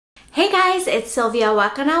Hey guys, it's Sylvia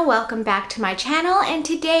Wakana. Welcome back to my channel, and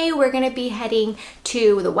today we're going to be heading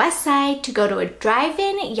to the west side to go to a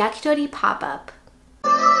drive-in yakitori pop-up.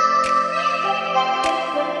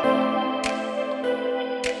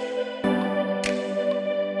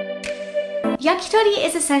 Yakitori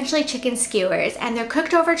is essentially chicken skewers, and they're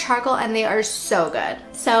cooked over charcoal and they are so good.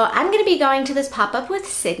 So I'm going to be going to this pop-up with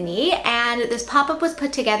Sydney, and this pop-up was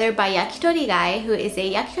put together by Yakitoriguy, who is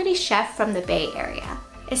a yakitori chef from the Bay Area.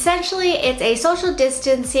 Essentially, it's a social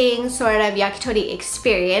distancing sort of yakitori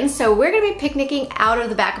experience, so we're gonna be picnicking out of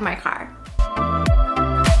the back of my car.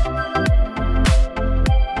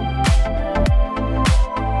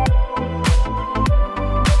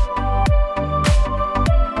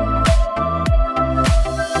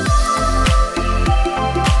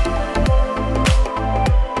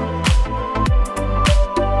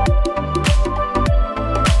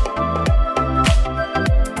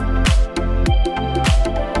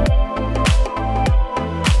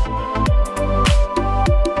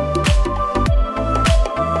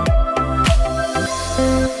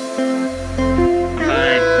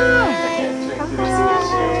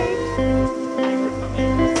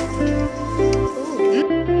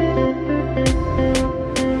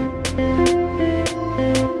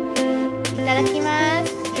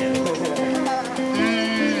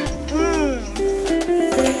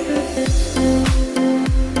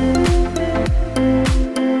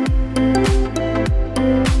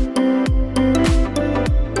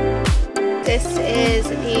 This is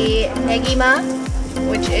the negima,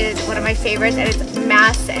 which is one of my favorites, and it's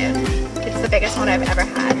massive. It's the biggest one I've ever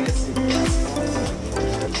had.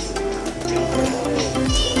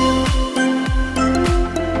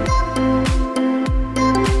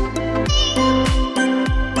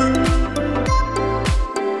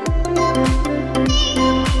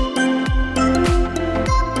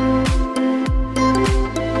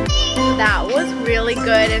 That was really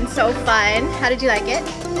good and so fun. How did you like it?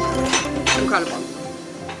 Incredible.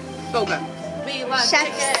 So good.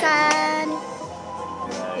 Chef-san,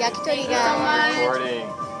 Yakitoriguy.